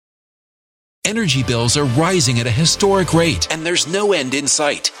energy bills are rising at a historic rate, and there's no end in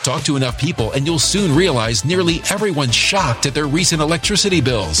sight. Talk to enough people and you'll soon realize nearly everyone's shocked at their recent electricity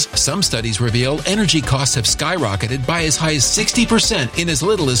bills. Some studies reveal energy costs have skyrocketed by as high as 60% in as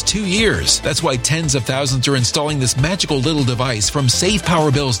little as 2 years. That's why tens of thousands are installing this magical little device from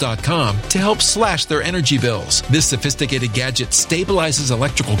SavePowerBills.com to help slash their energy bills. This sophisticated gadget stabilizes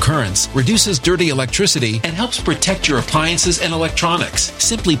electrical currents, reduces dirty electricity, and helps protect your appliances and electronics.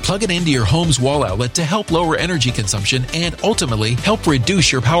 Simply plug it into your home's wall outlet to help lower energy consumption and ultimately help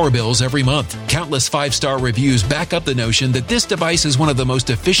reduce your power bills every month. Countless 5-star reviews back up the notion that this device is one of the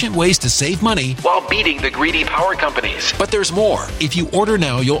most efficient ways to save money while beating the greedy power companies. But there's more. If you order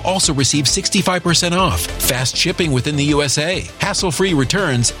now, you'll also receive 65% off, fast shipping within the USA, hassle-free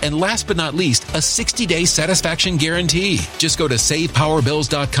returns, and last but not least, a 60-day satisfaction guarantee. Just go to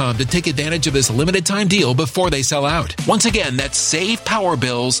SavePowerBills.com to take advantage of this limited time deal before they sell out. Once again, that's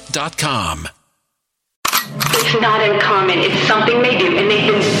SavePowerBills.com. It's not uncommon. It's something they do, and they've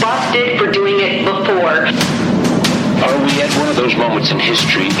been busted for doing it before. Are we at one of those moments in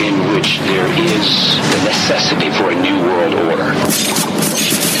history in which there is the necessity for a new world order?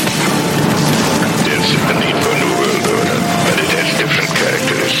 There's a need for a new world order, but it has different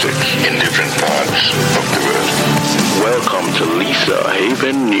characteristics in different parts of the world. Welcome to Lisa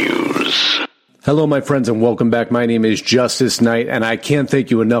Haven News. Hello, my friends, and welcome back. My name is Justice Knight, and I can't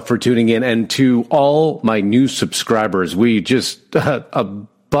thank you enough for tuning in. And to all my new subscribers, we just, a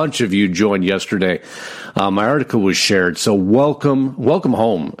bunch of you joined yesterday. My article was shared, so welcome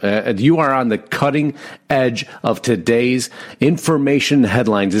home. You are on the cutting edge of today's information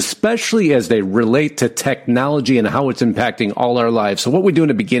headlines, especially as they relate to technology and how it's impacting all our lives. So what we do in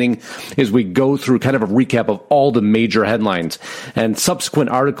the beginning is we go through kind of a recap of all the major headlines, and subsequent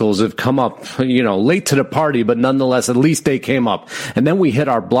articles have come up, late to the party, but nonetheless, at least they came up. And then we hit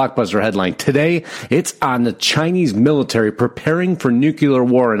our blockbuster headline. Today, it's on the Chinese military preparing for nuclear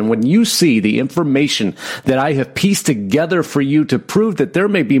war. And when you see the information that I have pieced together for you to prove that there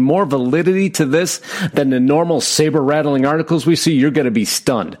may be more validity to this than the normal saber-rattling articles we see, you're going to be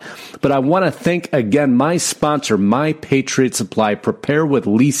stunned. But I want to thank again my sponsor, My Patriot Supply,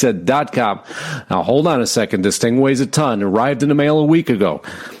 preparewithlisa.com. Now, hold on a second. This thing weighs a ton. Arrived in the mail a week ago.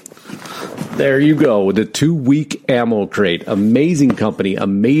 There you go, the 2-week ammo crate. Amazing company,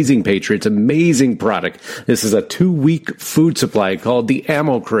 amazing patriots, amazing product. This is a 2-week food supply called the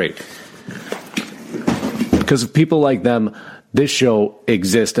Ammo Crate. Because of people like them, this show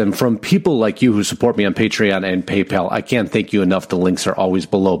exists, and from people like you who support me on Patreon and PayPal, I can't thank you enough. The links are always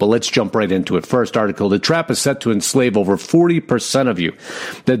below, but let's jump right into it. First article, the trap is set to enslave over 40% of you,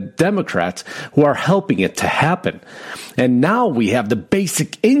 the Democrats who are helping it to happen. And now we have the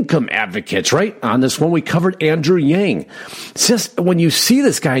basic income advocates, right? On this one, we covered Andrew Yang. It's just when you see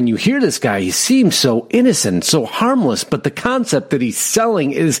this guy and you hear this guy, he seems so innocent, so harmless, but the concept that he's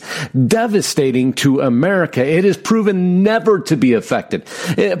selling is devastating to America. It is proven never to be effective.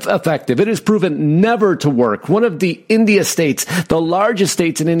 It is proven never to work. One of the India states, the largest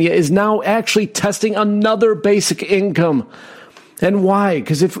states in India, is now actually testing another basic income. And why?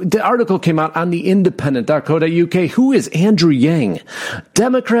 Because if the article came out on the independent.co.uk, who is Andrew Yang?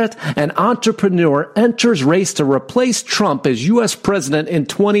 Democrat and entrepreneur enters race to replace Trump as U.S. president in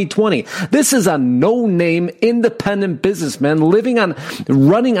 2020. This is a no-name independent businessman running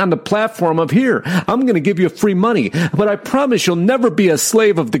on the platform of, here, I'm going to give you free money, but I promise you'll never be a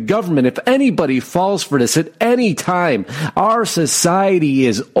slave of the government. If anybody falls for this at any time, our society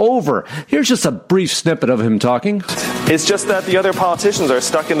is over. Here's just a brief snippet of him talking. It's just that the other politicians are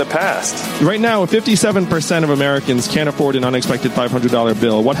stuck in the past. Right now, 57% of Americans can't afford an unexpected $500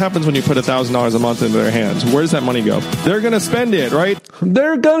 bill. What happens when you put $1,000 a month into their hands? Where does that money go? They're going to spend it, right?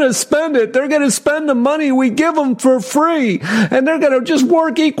 They're going to spend it. They're going to spend the money we give them for free. And they're going to just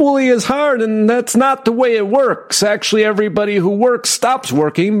work equally as hard. And that's not the way it works. Actually, everybody who works stops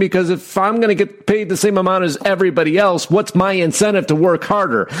working, because if I'm going to get paid the same amount as everybody else, what's my incentive to work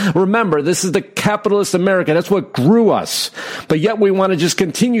harder? Remember, this is the capitalist America. That's what grew us. But yet we want to just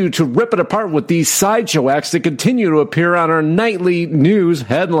continue to rip it apart with these sideshow acts that continue to appear on our nightly news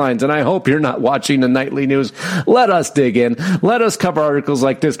headlines. And I hope you're not watching the nightly news. Let us dig in. Let us cover articles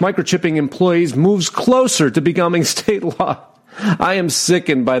like this. Microchipping employees moves closer to becoming state law. I am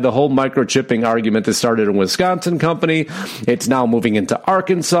sickened by the whole microchipping argument that started in Wisconsin company. It's now moving into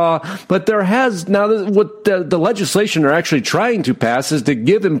Arkansas. But there has now, what the legislation are actually trying to pass is to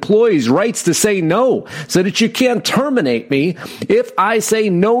give employees rights to say no, so that you can't terminate me if I say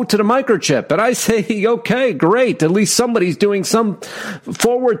no to the microchip. And I say, okay, great. At least somebody's doing some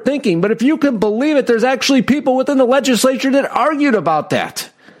forward thinking. But if you can believe it, there's actually people within the legislature that argued about that.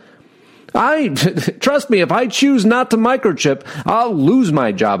 Trust me, if I choose not to microchip, I'll lose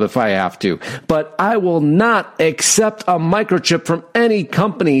my job if I have to. But I will not accept a microchip from any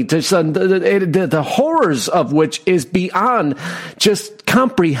company, the horrors of which is beyond just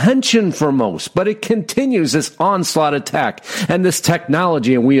comprehension for most. But it continues, this onslaught attack and this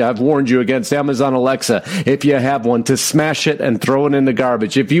technology. And I've warned you against Amazon Alexa, if you have one, to smash it and throw it in the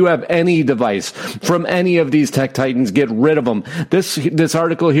garbage. If you have any device from any of these tech titans, get rid of them. This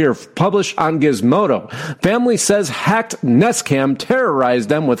article here, published on Gizmodo. Family says hacked Nest Cam terrorized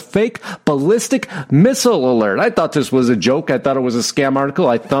them with fake ballistic missile alert. I thought this was a joke. I thought it was a scam article.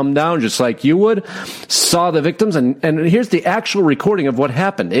 I thumbed down just like you would. Saw the victims, and here's the actual recording of what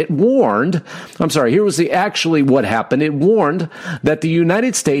happened. Here was what happened. It warned that the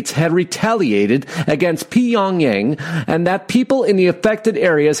United States had retaliated against Pyongyang and that people in the affected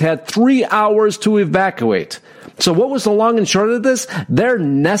areas had 3 hours to evacuate. So what was the long and short of this? Their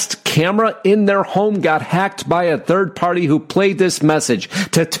Nest camera in their home got hacked by a third party who played this message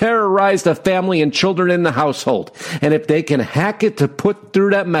to terrorize the family and children in the household. And if they can hack it to put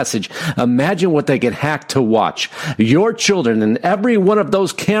through that message, imagine what they can hack to watch. Your children and every one of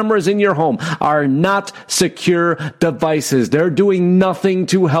those cameras in your home are not secure devices. They're doing nothing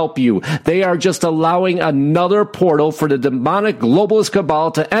to help you. They are just allowing another portal for the demonic globalist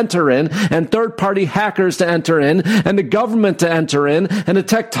cabal to enter in and third-party hackers to enter in and the government to enter in and the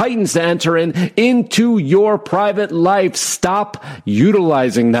tech titans to enter into your private life. Stop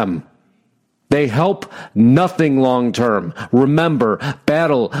utilizing them. They help nothing long term. Remember,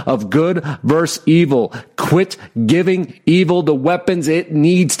 battle of good versus evil. Quit giving evil the weapons it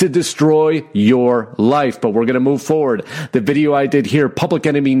needs to destroy your life. But we're going to move forward. The video I did here, public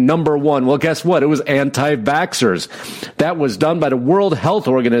enemy number one. Well, guess what? It was anti-vaxxers. That was done by the World Health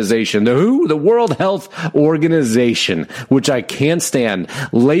Organization. The WHO? The World Health Organization, which I can't stand,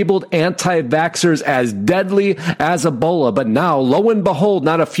 labeled anti-vaxxers as deadly as Ebola. But now, lo and behold,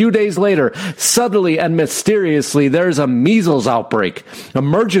 not a few days later, suddenly and mysteriously, there's a measles outbreak.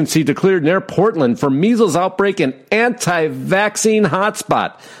 Emergency declared near Portland for measles outbreak and anti-vaccine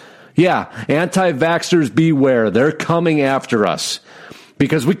hotspot. Yeah, anti-vaxxers beware. They're coming after us.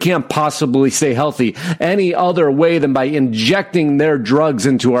 Because we can't possibly stay healthy any other way than by injecting their drugs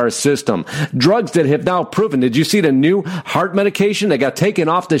into our system. Drugs that have now proven. Did you see the new heart medication that got taken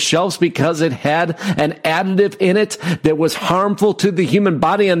off the shelves because it had an additive in it that was harmful to the human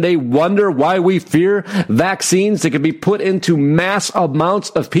body? And they wonder why we fear vaccines that can be put into mass amounts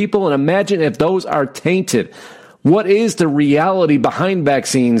of people. And imagine if those are tainted. What is the reality behind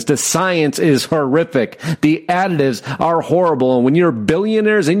vaccines? The science is horrific. The additives are horrible. And when you're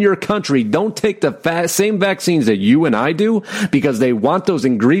billionaires in your country don't take the same vaccines that you and I do because they want those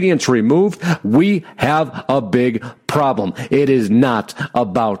ingredients removed, we have a big problem. It is not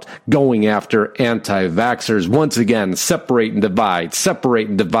about going after anti-vaxxers. Once again, separate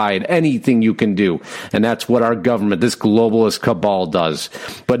and divide anything you can do. And that's what our government, this globalist cabal, does.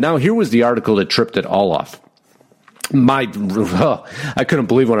 But now here was the article that tripped it all off. I couldn't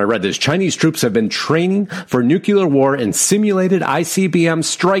believe when I read this. Chinese troops have been training for nuclear war in simulated ICBM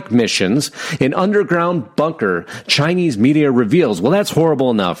strike missions in underground bunker, Chinese media reveals. Well, that's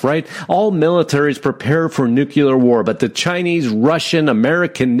horrible enough, right? All militaries prepare for nuclear war, but the Chinese, Russian,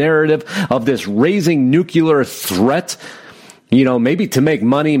 American narrative of this raising nuclear threat, you know, maybe to make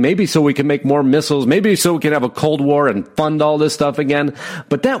money, maybe so we can make more missiles, maybe so we can have a Cold War and fund all this stuff again.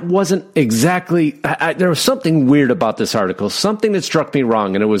 But that wasn't exactly, there was something weird about this article, something that struck me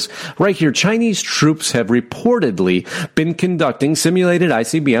wrong. And it was right here. Chinese troops have reportedly been conducting simulated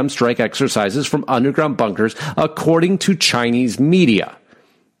ICBM strike exercises from underground bunkers, according to Chinese media.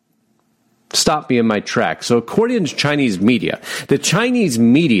 Stop me in my tracks. So according to Chinese media, the Chinese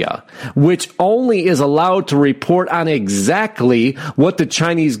media, which only is allowed to report on exactly what the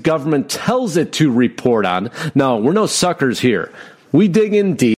Chinese government tells it to report on. No, we're no suckers here. We dig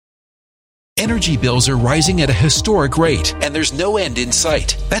in deep. Energy bills are rising at a historic rate, and there's no end in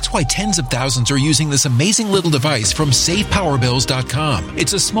sight. That's why tens of thousands are using this amazing little device from SavePowerBills.com.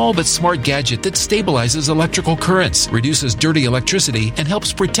 It's a small but smart gadget that stabilizes electrical currents, reduces dirty electricity, and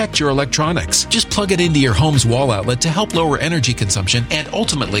helps protect your electronics. Just plug it into your home's wall outlet to help lower energy consumption and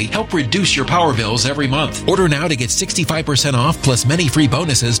ultimately help reduce your power bills every month. Order now to get 65% off plus many free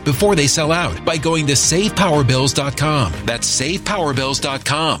bonuses before they sell out by going to SavePowerBills.com. That's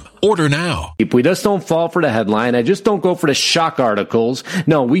SavePowerBills.com. Order now. We just don't fall for the headline. I just don't go for the shock articles.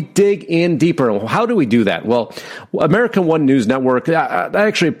 No, we dig in deeper. How do we do that? Well, American One News Network, I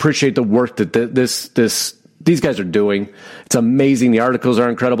actually appreciate the work that this these guys are doing. It's amazing. The articles are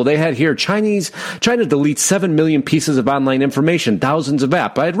incredible. They had here, China deletes 7 million pieces of online information, thousands of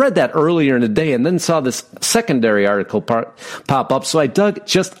apps. I had read that earlier in the day and then saw this secondary article pop up. So I dug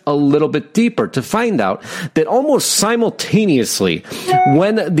just a little bit deeper to find out that almost simultaneously,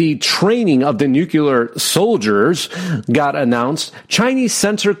 when the training of the nuclear soldiers got announced, Chinese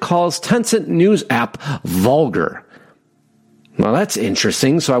censor calls Tencent news app vulgar. Well, that's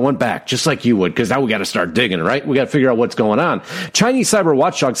interesting. So I went back, just like you would, because now we got to start digging, right? We got to figure out what's going on. Chinese cyber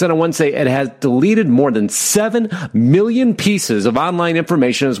watchdog said on Wednesday it has deleted more than 7 million pieces of online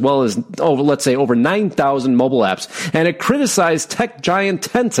information, as well as, over 9,000 mobile apps. And it criticized tech giant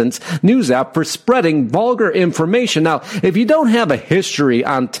Tencent's news app for spreading vulgar information. Now, if you don't have a history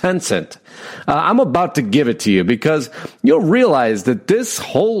on Tencent, I'm about to give it to you, because you'll realize that this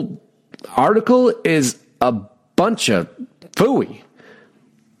whole article is a bunch of phooey,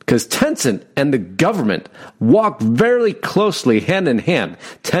 because Tencent and the government walk very closely hand in hand,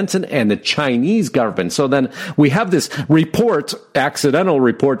 Tencent and the Chinese government. So then we have this accidental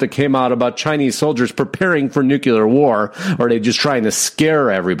report that came out about Chinese soldiers preparing for nuclear war, or are they just trying to scare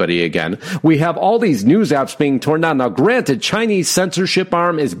everybody again? We have all these news apps being torn down. Now, granted, Chinese censorship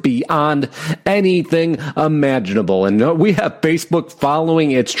arm is beyond anything imaginable. And we have Facebook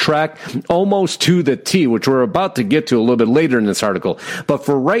following its track almost to the T, which we're about to get to a little bit later in this article. But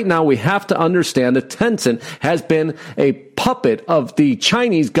for right now, we have to understand that Tencent has been a puppet of the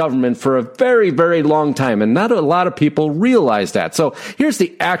Chinese government for a very, very long time, and not a lot of people realize that. So here's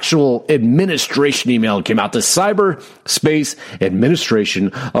the actual administration email that came out. The Cyberspace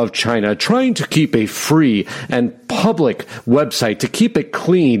Administration of China, trying to keep a free and public website, to keep it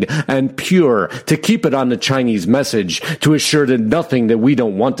clean and pure, to keep it on the Chinese message, to assure that nothing that we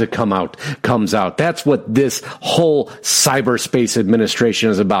don't want to come out comes out. That's what this whole Cyberspace Administration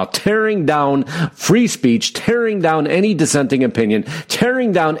is about. Tearing down free speech, tearing down any dissenting opinion,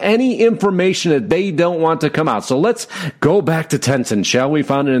 tearing down any information that they don't want to come out. So let's go back to Tencent, shall we?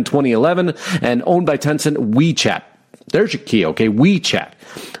 Founded in 2011 and owned by Tencent. WeChat. There's your key, okay? WeChat.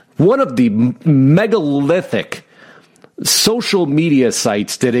 One of the megalithic social media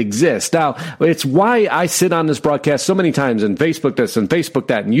sites that exist. Now, it's why I sit on this broadcast so many times and Facebook this and Facebook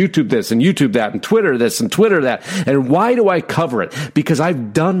that and YouTube this and YouTube that and Twitter this and Twitter that. And why do I cover it? Because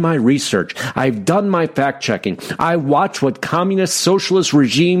I've done my research. I've done my fact checking. I watch what communist socialist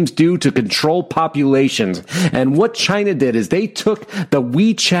regimes do to control populations. And what China did is they took the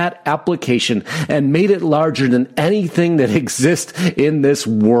WeChat application and made it larger than anything that exists in this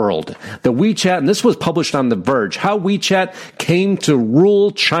world. The WeChat, and this was published on The Verge, how WeChat came to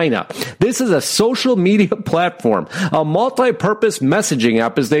rule China. This is a social media platform, a multi-purpose messaging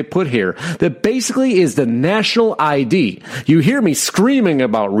app, as they put here, that basically is the national ID. You hear me screaming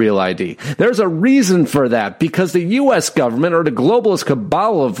about Real ID. There's a reason for that, because the U.S. government, or the globalist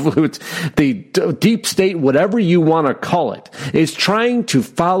cabal of the deep state, whatever you want to call it, is trying to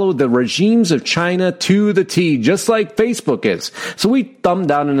follow the regimes of China to the T, just like Facebook is. So we thumbed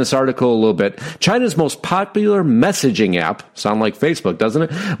down in this article a little bit. China's most popular messaging app, sound like Facebook, doesn't it?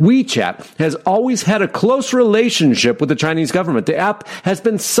 WeChat has always had a close relationship with the Chinese government. The app has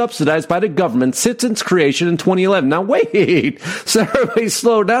been subsidized by the government since its creation in 2011. Now wait, so everybody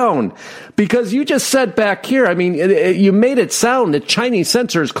slow down, because you just said back here, I mean, you made it sound that Chinese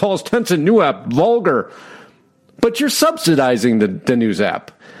censors calls Tencent new app vulgar, but you're subsidizing the news app.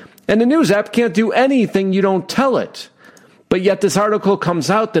 And the news app can't do anything you don't tell it. But yet this article comes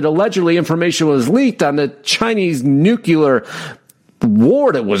out that allegedly information was leaked on the Chinese nuclear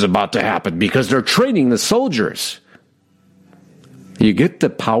war that was about to happen because they're training the soldiers. You get the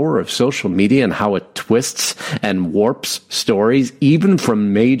power of social media and how it twists and warps stories, even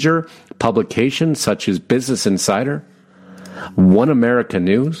from major publications such as Business Insider, One America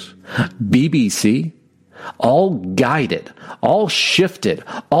News, BBC, all guided, all shifted,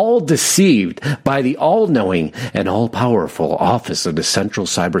 all deceived by the all-knowing and all-powerful Office of the Central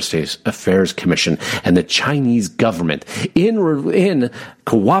Cyberspace Affairs Commission and the Chinese government in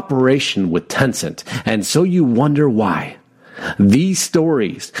cooperation with Tencent. And so you wonder why. These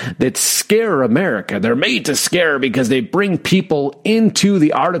stories that scare America, they're made to scare because they bring people into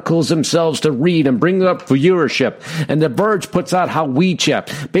the articles themselves to read and bring up viewership. And The Verge puts out how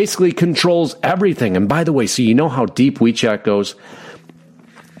WeChat basically controls everything. And by the way, so you know how deep WeChat goes?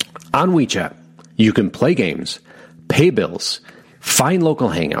 On WeChat, you can play games, pay bills, find local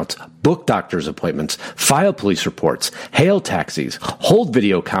hangouts, book doctor's appointments, file police reports, hail taxis, hold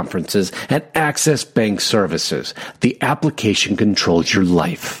video conferences, and access bank services. The application controls your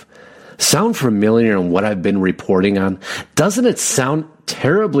life. Sound familiar in what I've been reporting on? Doesn't it sound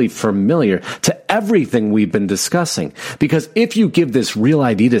terribly familiar to everything we've been discussing. Because if you give this Real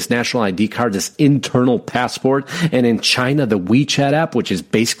ID, this national ID card, this internal passport, and in China, the WeChat app, which is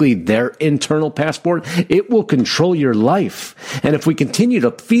basically their internal passport, it will control your life. And if we continue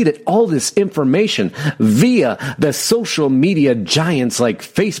to feed it all this information via the social media giants like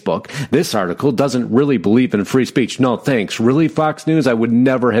Facebook, this article doesn't really believe in free speech. No, thanks. Really, Fox News? I would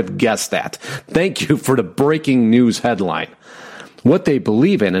never have guessed that. Thank you for the breaking news headline. What they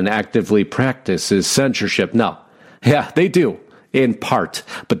believe in and actively practice is censorship. No. Yeah, they do. In part,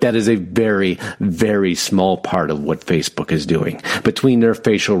 but that is a very, very small part of what Facebook is doing. Between their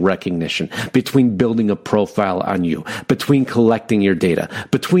facial recognition, between building a profile on you, between collecting your data,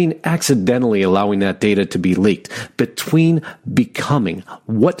 between accidentally allowing that data to be leaked, between becoming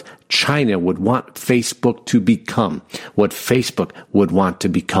what China would want Facebook to become, what Facebook would want to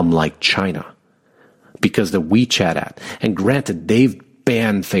become like China. Because the WeChat app, and granted, they've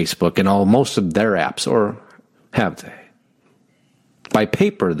banned Facebook and most of their apps, or have they? By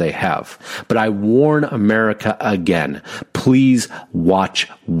paper, they have. But I warn America again, please watch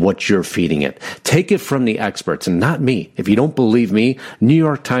what you're feeding it. Take it from the experts and not me. If you don't believe me, New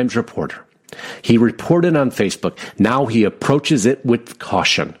York Times reporter. He reported on Facebook. Now he approaches it with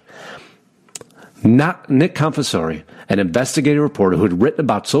caution. Not Nick Confessori, an investigative reporter who had written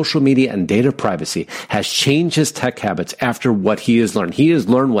about social media and data privacy, has changed his tech habits after what he has learned. He has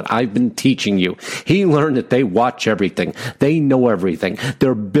learned what I've been teaching you. He learned that they watch everything. They know everything.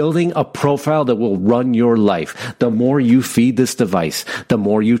 They're building a profile that will run your life. The more you feed this device, the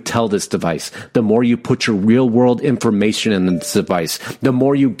more you tell this device, the more you put your real world information in this device, the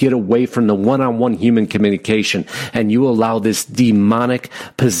more you get away from the one-on-one human communication, and you allow this demonic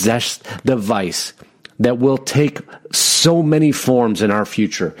possessed device that will take so many forms in our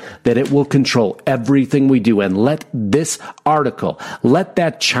future, that it will control everything we do. And let this article, let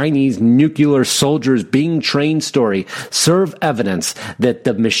that Chinese nuclear soldiers being trained story serve evidence that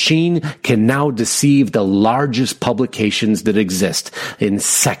the machine can now deceive the largest publications that exist in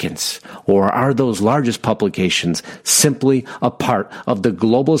seconds. Or are those largest publications simply a part of the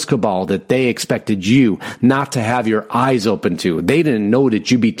globalist cabal that they expected you not to have your eyes open to? They didn't know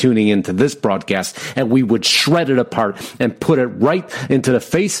that you'd be tuning into this broadcast, and we would shred it apart and put it right into the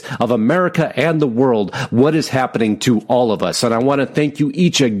face of America and the world, what is happening to all of us. And I want to thank you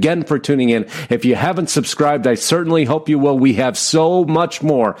each again for tuning in. If you haven't subscribed, I certainly hope you will. We have so much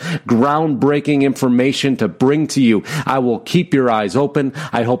more groundbreaking information to bring to you. I will keep your eyes open.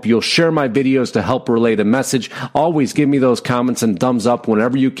 I hope you'll share my videos to help relay the message. Always give me those comments and thumbs up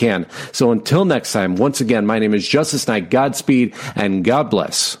whenever you can. So until next time, once again, my name is Justice Knight. Godspeed and God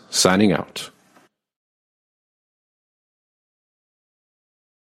bless. Signing out.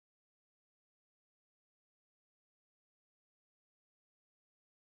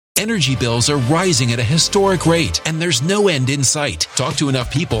 Energy bills are rising at a historic rate, and there's no end in sight. Talk to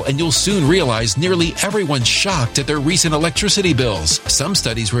enough people, and you'll soon realize nearly everyone's shocked at their recent electricity bills. Some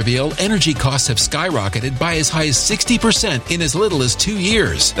studies reveal energy costs have skyrocketed by as high as 60% in as little as 2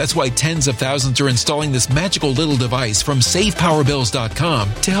 years. That's why tens of thousands are installing this magical little device from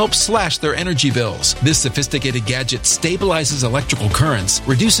SavePowerBills.com to help slash their energy bills. This sophisticated gadget stabilizes electrical currents,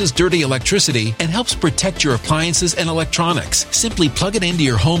 reduces dirty electricity, and helps protect your appliances and electronics. Simply plug it into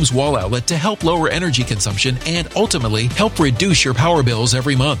your home's wall outlet to help lower energy consumption and ultimately help reduce your power bills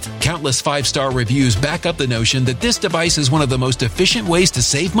every month. Countless 5-star reviews back up the notion that this device is one of the most efficient ways to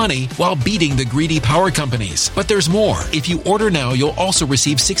save money while beating the greedy power companies. But there's more. If you order now, you'll also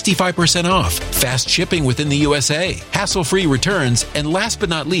receive 65% off, fast shipping within the USA, hassle-free returns, and last but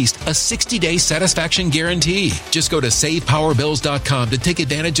not least, a 60-day satisfaction guarantee. Just go to SavePowerBills.com to take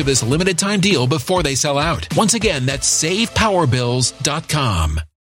advantage of this limited time deal before they sell out. Once again, that's SavePowerBills.com.